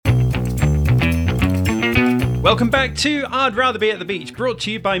Welcome back to I'd Rather Be at the Beach, brought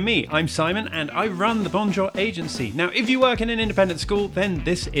to you by me. I'm Simon and I run the Bonjour agency. Now, if you work in an independent school, then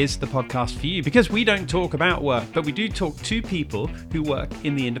this is the podcast for you, because we don't talk about work, but we do talk to people who work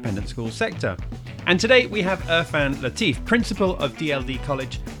in the independent school sector. And today we have Irfan Latif, principal of DLD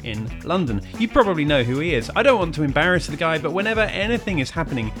College in London. You probably know who he is. I don't want to embarrass the guy, but whenever anything is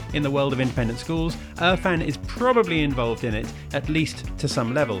happening in the world of independent schools, Irfan is probably involved in it, at least to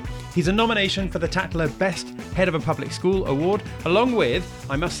some level. He's a nomination for the Tatler Best Head of a Public School Award, along with,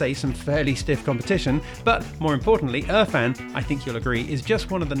 I must say, some fairly stiff competition. But more importantly, Irfan, I think you'll agree, is just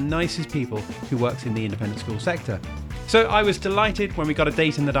one of the nicest people who works in the independent school sector. So I was delighted when we got a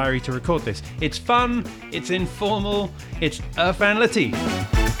date in the diary to record this. It's fun, it's informal, it's Irfan Latif.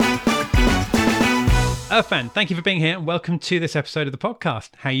 Irfan, thank you for being here and welcome to this episode of the podcast.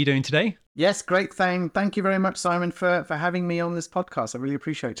 How are you doing today? Yes, great thing. Thank you very much, Simon, for having me on this podcast. I really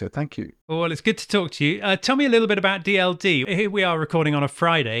appreciate it. Thank you. Well, it's good to talk to you. Tell me a little bit about DLD. Here we are recording on a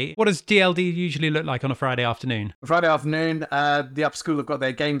Friday. What does DLD usually look like on a Friday afternoon? Friday afternoon, the upper school have got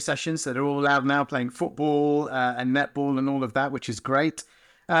their game sessions, so they're all out now playing football and netball and all of that, which is great.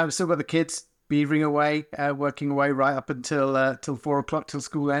 We've still got the kids beavering away, working away right up until till 4 o'clock, till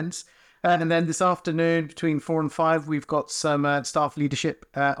school ends. And then this afternoon, between 4 and 5, we've got some staff leadership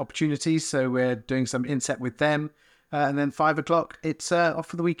opportunities. So we're doing some inset with them. And then 5 o'clock, it's off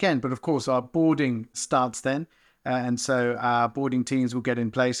for the weekend. But of course, our boarding starts then. And so our boarding teams will get in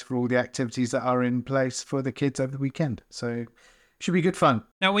place for all the activities that are in place for the kids over the weekend. So should be good fun.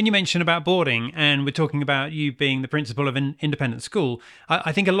 Now, when you mention about boarding, and we're talking about you being the principal of an independent school,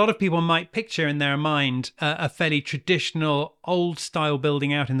 I think a lot of people might picture in their mind a fairly traditional, old-style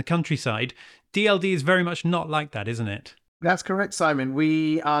building out in the countryside. DLD is very much not like that, isn't it? That's correct, Simon.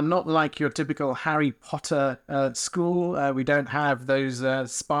 We are not like your typical Harry Potter school. We don't have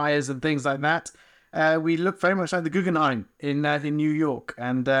those spires and things like that. We look very much like the Guggenheim in New York,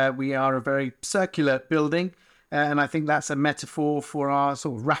 and we are a very circular building. And I think that's a metaphor for our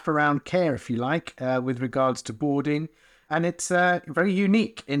sort of wraparound care, if you like, with regards to boarding. And it's very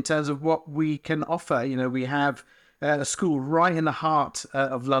unique in terms of what we can offer. You know, we have a school right in the heart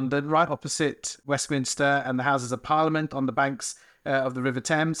of London, right opposite Westminster and the Houses of Parliament on the banks of the River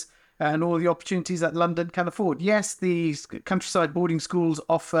Thames, and all the opportunities that London can afford. Yes, the countryside boarding schools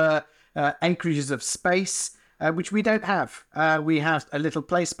offer acreages of space, which we don't have. We have a little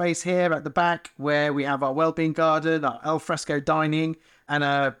play space here at the back where we have our wellbeing garden, our al fresco dining, and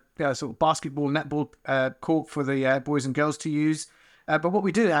a sort of basketball, netball court for the boys and girls to use. But what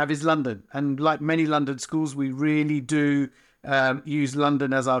we do have is London. And like many London schools, we really do use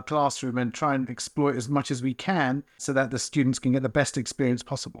London as our classroom and try and exploit as much as we can so that the students can get the best experience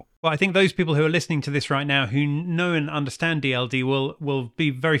possible. Well, I think those people who are listening to this right now who know and understand DLD will be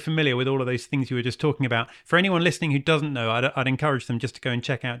very familiar with all of those things you were just talking about. For anyone listening who doesn't know, I'd encourage them just to go and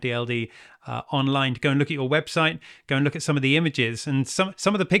check out DLD online, to go and look at your website, go and look at some of the images and some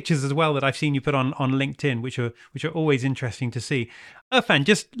of the pictures as well that I've seen you put on LinkedIn, which are always interesting to see. Irfan,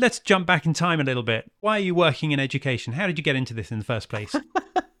 just let's jump back in time a little bit. Why are you working in education? How did you get into this in the first place?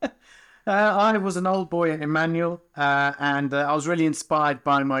 I was an old boy at Emmanuel, and I was really inspired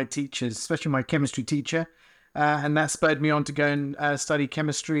by my teachers, especially my chemistry teacher. And that spurred me on to go and study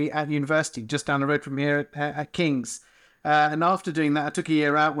chemistry at university, just down the road from here at King's. And after doing that, I took a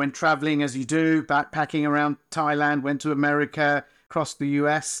year out, went traveling as you do, backpacking around Thailand, went to America, across the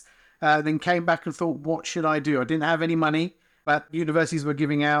US, then came back and thought, what should I do? I didn't have any money, but universities were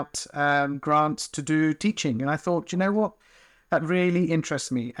giving out grants to do teaching. And I thought, you know what? That really interests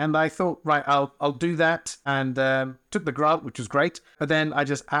me. And I thought, right, I'll do that. And took the grant, which was great. But then I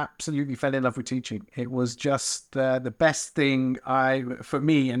just absolutely fell in love with teaching. It was just the best thing for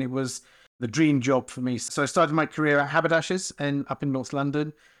me. And it was the dream job for me. So I started my career at Haberdashers up in North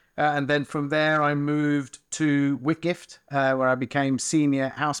London. And then from there, I moved to Whitgift, where I became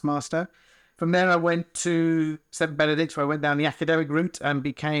senior housemaster. From there, I went to St Benedict's, where I went down the academic route and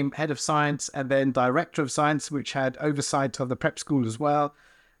became head of science and then director of science, which had oversight of the prep school as well.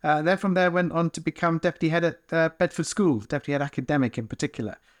 Then from there, went on to become deputy head at Bedford School, deputy head academic in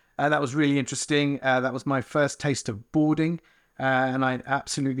particular. That was really interesting. That was my first taste of boarding, and I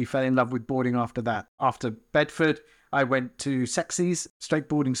absolutely fell in love with boarding after that. After Bedford, I went to Sexy's, straight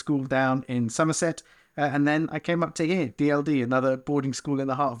boarding school down in Somerset. And then I came up to here, DLD, another boarding school in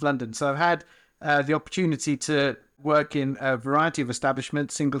the heart of London. So I've had the opportunity to work in a variety of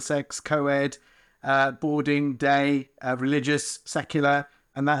establishments, single sex, co-ed, boarding, day, religious, secular,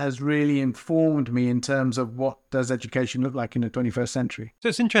 And that has really informed me in terms of what does education look like in the 21st century. So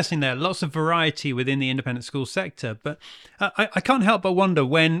it's interesting there, lots of variety within the independent school sector. But I can't help but wonder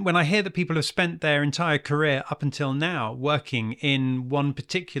when I hear that people have spent their entire career up until now working in one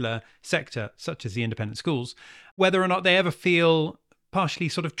particular sector, such as the independent schools, whether or not they ever feel partially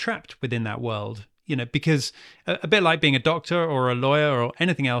sort of trapped within that world. Because a bit like being a doctor or a lawyer or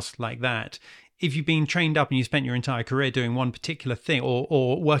anything else like that, if you've been trained up and you spent your entire career doing one particular thing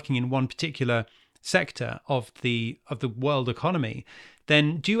or working in one particular sector of the world economy,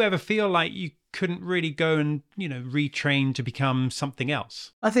 then do you ever feel like you couldn't really go and, retrain to become something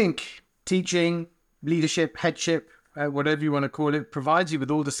else? I think teaching, leadership, headship, whatever you want to call it, provides you with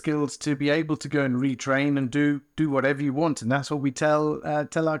all the skills to be able to go and retrain and do whatever you want. And that's what we tell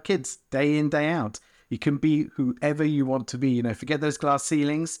our kids day in, day out. You can be whoever you want to be. Forget those glass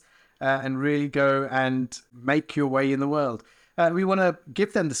ceilings. And really go and make your way in the world. We want to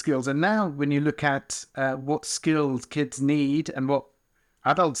give them the skills. And now when you look at what skills kids need and what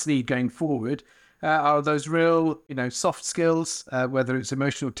adults need going forward, are those real, soft skills, whether it's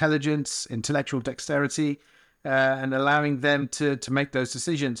emotional intelligence, intellectual dexterity, and allowing them to make those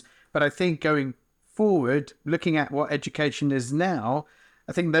decisions. But I think going forward, looking at what education is now,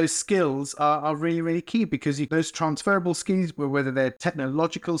 I think those skills are really, really key, because those transferable skills, whether they're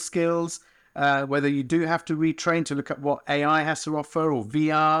technological skills, whether you do have to retrain to look at what AI has to offer or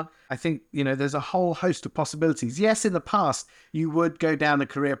VR, I think, there's a whole host of possibilities. Yes, in the past, you would go down a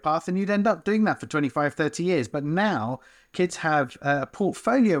career path and you'd end up doing that for 25, 30 years. But now kids have a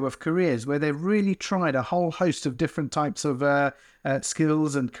portfolio of careers where they've really tried a whole host of different types of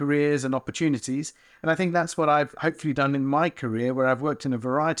skills and careers and opportunities. And I think that's what I've hopefully done in my career, where I've worked in a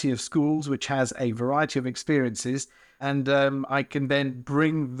variety of schools, which has a variety of experiences. And I can then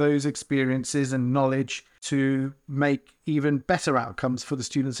bring those experiences and knowledge to make even better outcomes for the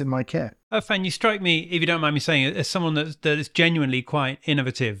students in my care. Irfan, you strike me, if you don't mind me saying it, as someone that is genuinely quite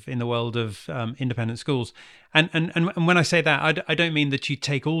innovative in the world of independent schools. And when I say that, I don't mean that you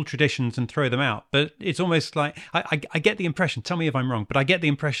take all traditions and throw them out, but it's almost like I get the impression, tell me if I'm wrong, but I get the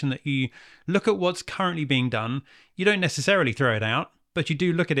impression that you look at what's currently being done, you don't necessarily throw it out, but you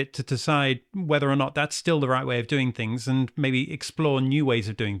do look at it to decide whether or not that's still the right way of doing things and maybe explore new ways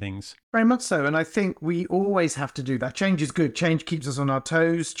of doing things. Very much so. And I think we always have to do that. Change is good. Change keeps us on our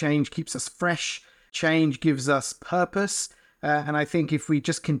toes. Change keeps us fresh. Change gives us purpose. And I think if we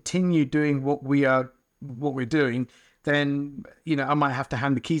just continue doing what we're doing, then, I might have to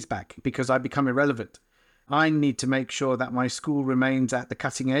hand the keys back because I become irrelevant. I need to make sure that my school remains at the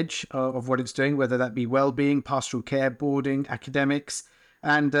cutting edge of what it's doing, whether that be well-being, pastoral care, boarding, academics.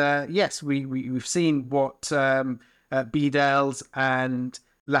 And yes, we've seen what BDELs and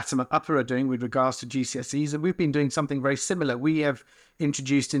Latimer Upper are doing with regards to GCSEs, and we've been doing something very similar. We have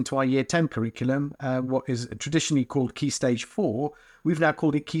introduced into our Year 10 curriculum what is traditionally called Key Stage 4. We've now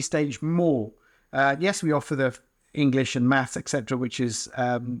called it Key Stage More. Yes, we offer the English and maths, etc., which is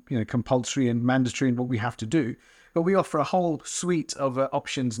compulsory and mandatory in what we have to do. But we offer a whole suite of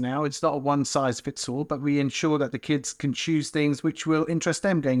options now. It's not a one-size-fits-all, but we ensure that the kids can choose things which will interest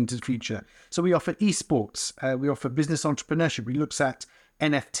them going into the future. So we offer esports, we offer business entrepreneurship. We look at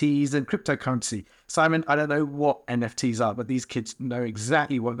NFTs and cryptocurrency. Simon, I don't know what NFTs are, but these kids know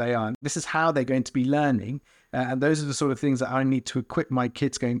exactly what they are. This is how they're going to be learning. And those are the sort of things that I need to equip my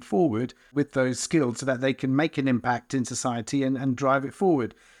kids going forward with those skills so that they can make an impact in society and drive it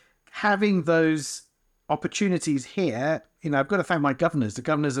forward. Having those opportunities here, I've got to thank my governors. The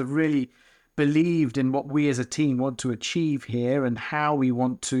governors have really believed in what we as a team want to achieve here and how we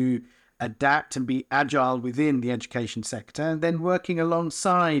want to adapt and be agile within the education sector, and then working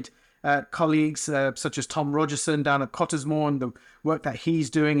alongside colleagues such as Tom Rogerson down at Cottesmore and the work that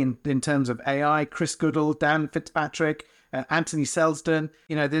he's doing in terms of AI, Chris Goodall, Dan Fitzpatrick, Anthony Selsdon.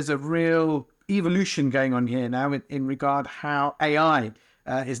 There's a real evolution going on here now in regard how AI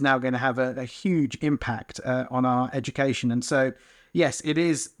is now going to have a huge impact on our education. And so, yes, it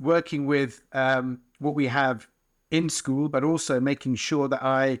is working with what we have in school, but also making sure that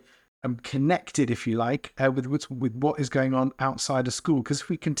I am connected, if you like, with what is going on outside of school. Because if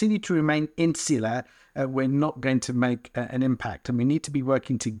we continue to remain insular, we're not going to make an impact. And we need to be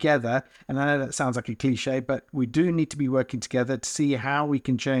working together. And I know that sounds like a cliche, but we do need to be working together to see how we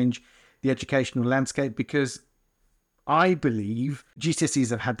can change the educational landscape, because I believe GCSEs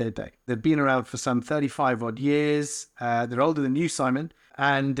have had their day. They've been around for some 35 odd years. They're older than you, Simon.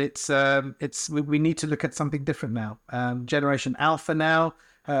 And we need to look at something different now. Generation Alpha now,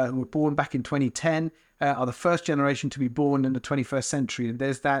 who were born back in 2010, are the first generation to be born in the 21st century. And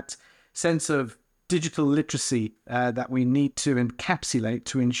there's that sense of digital literacy that we need to encapsulate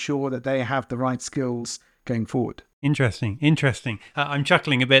to ensure that they have the right skills going forward. Interesting. I'm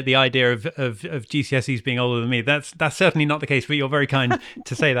chuckling a bit, the idea of GCSEs being older than me. That's certainly not the case, but you're very kind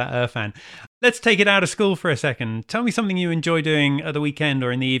to say that, Irfan. Let's take it out of school for a second. Tell me something you enjoy doing at the weekend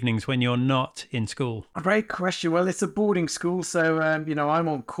or in the evenings when you're not in school. Great question. Well, it's a boarding school, so I'm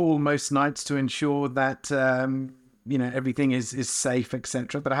on call most nights to ensure that everything is safe,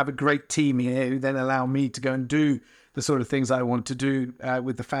 etc. But I have a great team here who then allow me to go and do the sort of things I want to do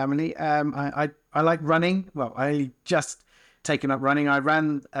with the family. I like running. Well, I just taken up running. I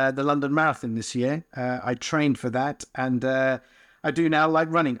ran the London Marathon this year. I trained for that, and I do now like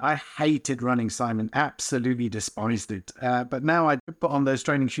running. I hated running, Simon. Absolutely despised it. But now I put on those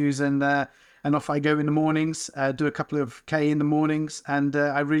training shoes and off I go in the mornings, do a couple of K in the mornings, and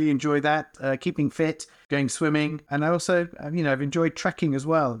I really enjoy that, keeping fit, going swimming. And I also, I've enjoyed trekking as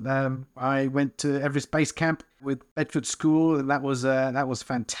well. I went to Everest Base Camp with Bedford School, and that was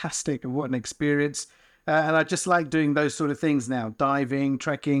fantastic. What an experience. And I just like doing those sort of things now, diving,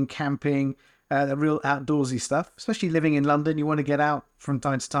 trekking, camping, the real outdoorsy stuff. Especially living in London, you want to get out from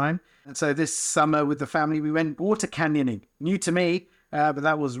time to time. And so this summer with the family, we went water canyoning. New to me, but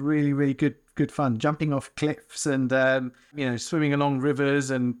that was really, really good fun. Jumping off cliffs and swimming along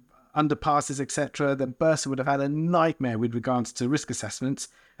rivers and underpasses, etc. The bursar would have had a nightmare with regards to risk assessments.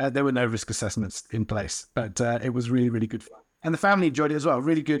 There were no risk assessments in place, but it was really, really good fun. And the family enjoyed it as well.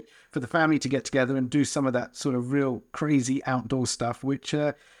 Really good for the family to get together and do some of that sort of real crazy outdoor stuff, which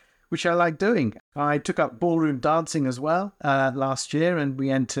I like doing. I took up ballroom dancing as well last year, and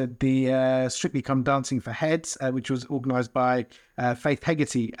we entered the Strictly Come Dancing for Heads, which was organised by Faith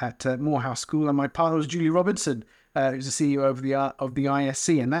Hegarty at Morehouse School, and my partner was Julie Robinson, who's the CEO of the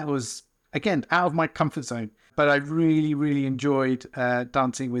ISC, and that was, again, out of my comfort zone. But I really, really enjoyed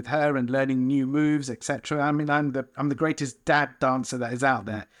dancing with her and learning new moves, etc. I mean, I'm the greatest dad dancer that is out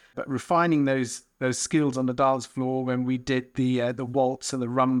there. But refining those skills on the dance floor when we did the waltz and the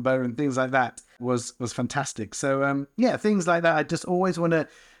rumba and things like that was fantastic. So things like that. I just always want to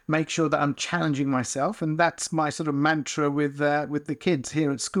make sure that I'm challenging myself, and that's my sort of mantra with the kids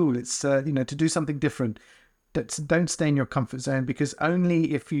here at school. It's to do something different. Don't stay in your comfort zone, because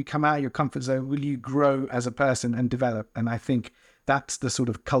only if you come out of your comfort zone will you grow as a person and develop. And I think that's the sort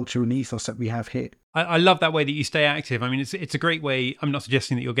of culture and ethos that we have here. I love that way that you stay active. I mean, it's a great way. I'm not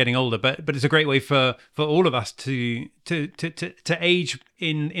suggesting that you're getting older, but it's a great way for all of us to age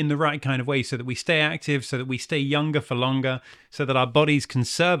in the right kind of way, so that we stay active, so that we stay younger for longer, so that our bodies can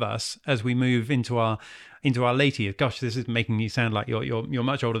serve us as we move into our late years. Gosh, this is making you sound like you're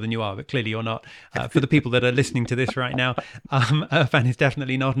much older than you are, but clearly you're not. For the people that are listening to this right now, Irfan is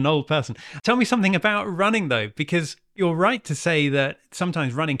definitely not an old person. Tell me something about running, though, because you're right to say that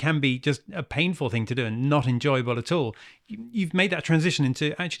sometimes running can be just a painful thing to do and not enjoyable at all. You've made that transition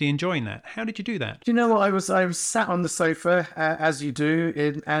into actually enjoying that. How did you do that? Do you know what? I was sat on the sofa, as you do,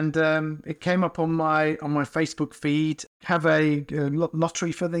 and it came up on my Facebook feed. Have a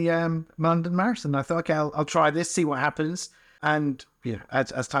lottery for the London Marathon. I thought, okay, I'll try this, see what happens. And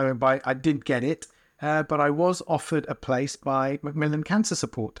as time went by, I didn't get it, but I was offered a place by Macmillan Cancer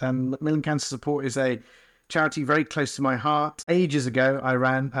Support. And Macmillan Cancer Support is a charity very close to my heart. Ages ago, I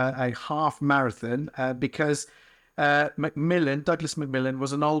ran a half marathon because Douglas Macmillan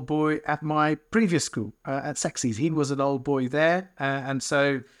was an old boy at my previous school at Sexy's. He was an old boy there, and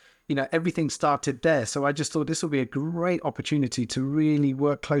so everything started there. So I just thought this will be a great opportunity to really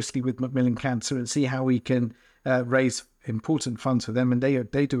work closely with Macmillan Cancer and see how we can raise important funds for them, and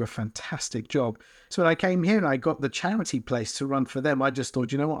they do a fantastic job. So when I came here and I got the charity place to run for them, I just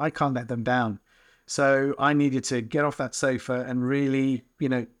thought, I can't let them down. So I needed to get off that sofa and really,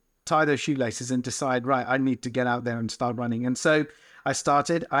 tie those shoelaces and decide, right, I need to get out there and start running. And so I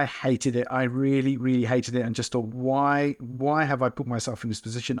started. I hated it. I really, really hated it, and just thought, why have I put myself in this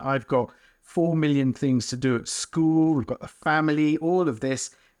position? I've got 4 million things to do at school. We've got the family, all of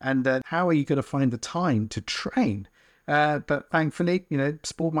this. And how are you going to find the time to train? But thankfully,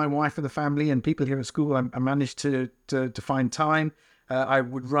 support my wife and the family and people here at school, I managed to find time. I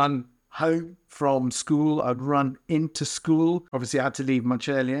would run home from school. I'd run into school. Obviously, I had to leave much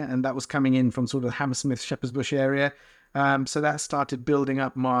earlier, and that was coming in from sort of Hammersmith, Shepherd's Bush area. So that started building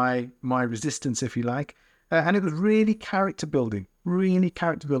up my resistance, if you like. And it was really character building.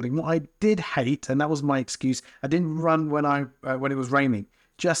 What I did hate, and that was my excuse, I didn't run when it was raining,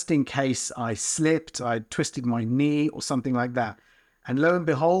 just in case I slipped, I twisted my knee or something like that. And lo and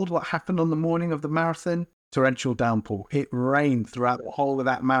behold, what happened on the morning of the marathon? Torrential downpour. It rained throughout the whole of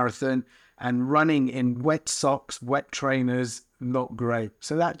that marathon, and running in wet socks, wet trainers, not great.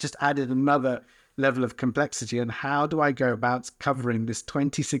 So that just added another level of complexity. And how do I go about covering this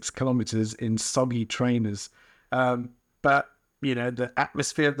 26 kilometers in soggy trainers? But the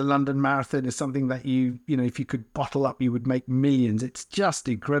atmosphere of the London Marathon is something that if you could bottle up, you would make millions. It's just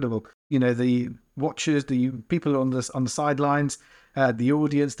incredible. The watchers, the people on the sidelines, the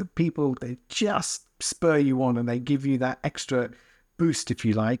audience, the people, they just spur you on and they give you that extra boost, if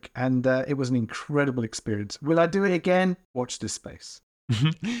you like. And it was an incredible experience. Will I do it again? Watch this space.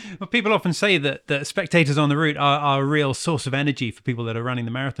 Well, people often say that spectators on the route are a real source of energy for people that are running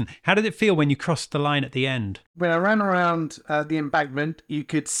the marathon. How did it feel when you crossed the line at the end? When I ran around the embankment, you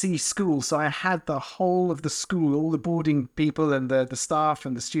could see schools. So I had the whole of the school, all the boarding people and the staff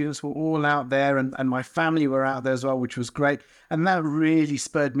and the students were all out there, and my family were out there as well, which was great. And that really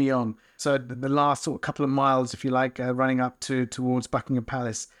spurred me on. So the last sort of couple of miles, if you like, running up towards Buckingham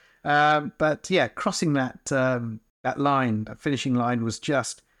Palace. But yeah, crossing that line, that finishing line, was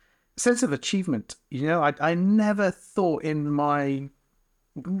just a sense of achievement. I never thought in my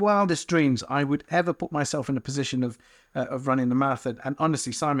wildest dreams I would ever put myself in a position of running the marathon. And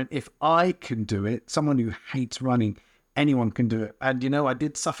honestly, Simon, if I can do it, someone who hates running, anyone can do it. And I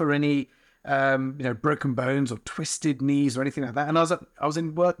did suffer any broken bones or twisted knees or anything like that. And I was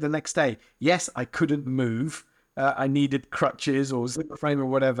in work the next day. Yes, I couldn't move. I needed crutches or zipper frame or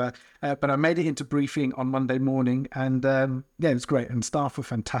whatever, but I made it into briefing on Monday morning, and it was great. And staff were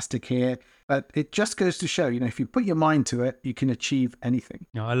fantastic here. But it just goes to show, if you put your mind to it, you can achieve anything.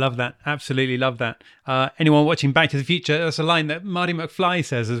 No, I love that. Absolutely love that. Anyone watching Back to the Future, that's a line that Marty McFly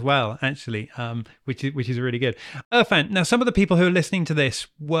says as well, actually, which is really good. Irfan, now some of the people who are listening to this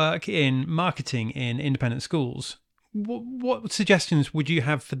work in marketing in independent schools. What suggestions would you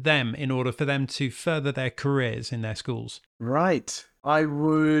have for them in order for them to further their careers in their schools? Right. I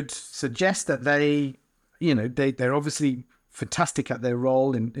would suggest that they're obviously fantastic at their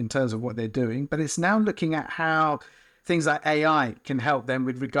role in terms of what they're doing, but it's now looking at how things like AI can help them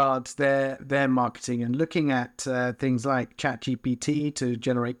with regards to their marketing, and looking at things like ChatGPT to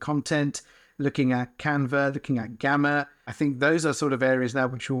generate content, looking at Canva, looking at Gamma. I think those are sort of areas now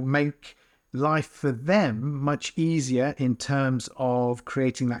which will make life for them much easier in terms of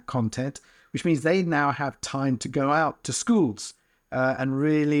creating that content, which means they now have time to go out to schools and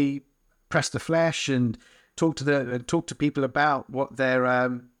really press the flesh and talk to people about what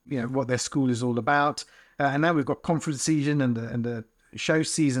their school is all about. And now we've got conference season and the show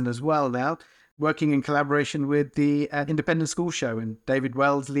season as well now, working in collaboration with the Independent School Show and David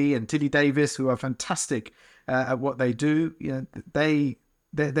Wellesley and Tilly Davis, who are fantastic at what they do.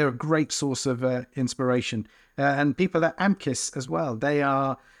 They're a great source of inspiration. And people at AMKIS as well.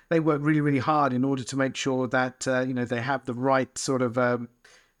 They work really, really hard in order to make sure that they have the right sort of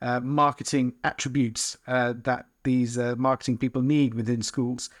marketing attributes that these marketing people need within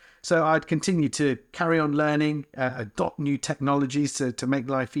schools. So I'd continue to carry on learning, adopt new technologies to make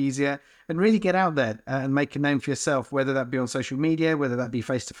life easier, and really get out there and make a name for yourself, whether that be on social media, whether that be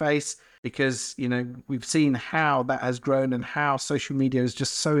face-to-face, because, we've seen how that has grown and how social media is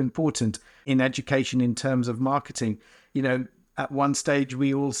just so important in education in terms of marketing. At one stage,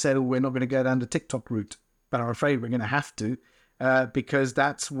 we all said, we're not going to go down the TikTok route, but I'm afraid we're going to have to, because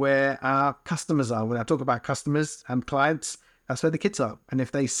that's where our customers are. When I talk about customers and clients, that's where the kids are. And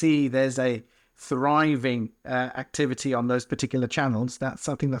if they see there's a thriving activity on those particular channels, that's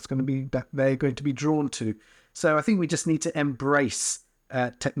something that they're going to be drawn to. So I think we just need to embrace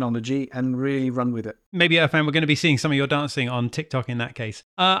technology and really run with it. Maybe, Irfan, we're going to be seeing some of your dancing on TikTok in that case.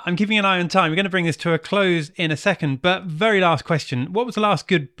 I'm keeping an eye on time. We're going to bring this to a close in a second, but very last question. What was the last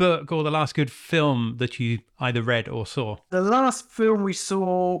good book or the last good film that you either read or saw? The last film we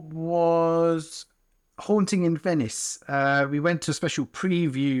saw was Haunting in Venice. We went to a special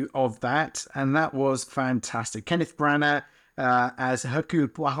preview of that, and that was fantastic. Kenneth Branagh as Hercule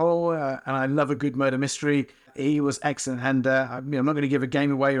Poirot, and I love a good murder mystery. He was excellent, and I'm not going to give a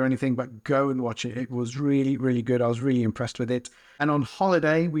game away or anything, but go and watch it. It was really, really good. I was really impressed with it. And on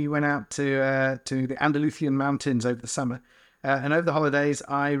holiday, we went out to the Andalusian mountains over the summer. And over the holidays,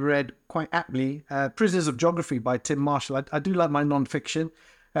 I read quite aptly Prisoners of Geography by Tim Marshall. I do like my non-fiction,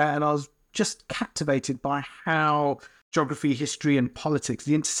 and I was just captivated by how geography, history, and politics,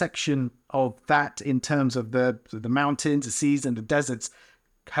 the intersection of that in terms of the mountains, the seas, and the deserts,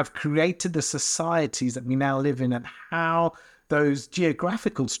 have created the societies that we now live in, and how those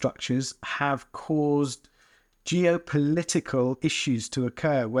geographical structures have caused geopolitical issues to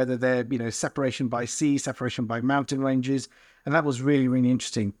occur, whether they're separation by sea, separation by mountain ranges. And that was really, really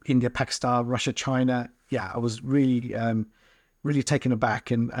interesting. India, Pakistan, Russia, China. Yeah, I was really really taken aback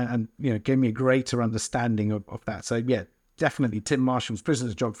and gave me a greater understanding of that. So yeah, definitely Tim Marshall's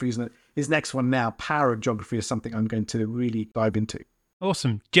Prisoners of Geography, isn't it? His next one now, Power of Geography, is something I'm going to really dive into.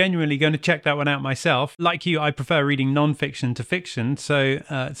 Awesome. Genuinely going to check that one out myself. Like you, I prefer reading non-fiction to fiction, so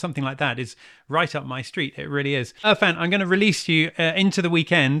something like that is right up my street. It really is. Irfan, I'm going to release you into the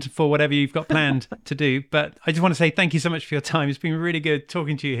weekend for whatever you've got planned to do, but I just want to say thank you so much for your time. It's been really good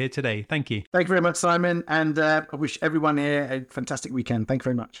talking to you here today. Thank you. Thank you very much, Simon, and I wish everyone here a fantastic weekend. Thank you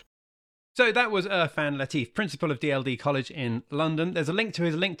very much. So that was Irfan Latif, principal of DLD College in London. There's a link to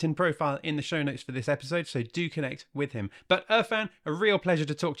his LinkedIn profile in the show notes for this episode, so do connect with him. But Irfan, a real pleasure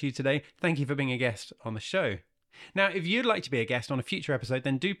to talk to you today. Thank you for being a guest on the show. Now, if you'd like to be a guest on a future episode,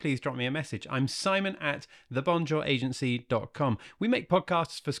 then do please drop me a message. I'm Simon at thebonjouragency.com. We make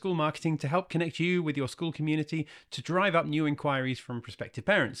podcasts for school marketing to help connect you with your school community to drive up new inquiries from prospective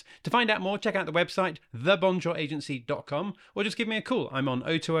parents. To find out more, check out the website, thebonjouragency.com, or just give me a call. I'm on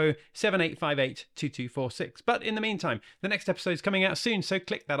 020 7858 2246. But in the meantime, the next episode is coming out soon, so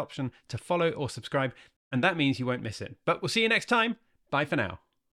click that option to follow or subscribe, and that means you won't miss it. But we'll see you next time. Bye for now.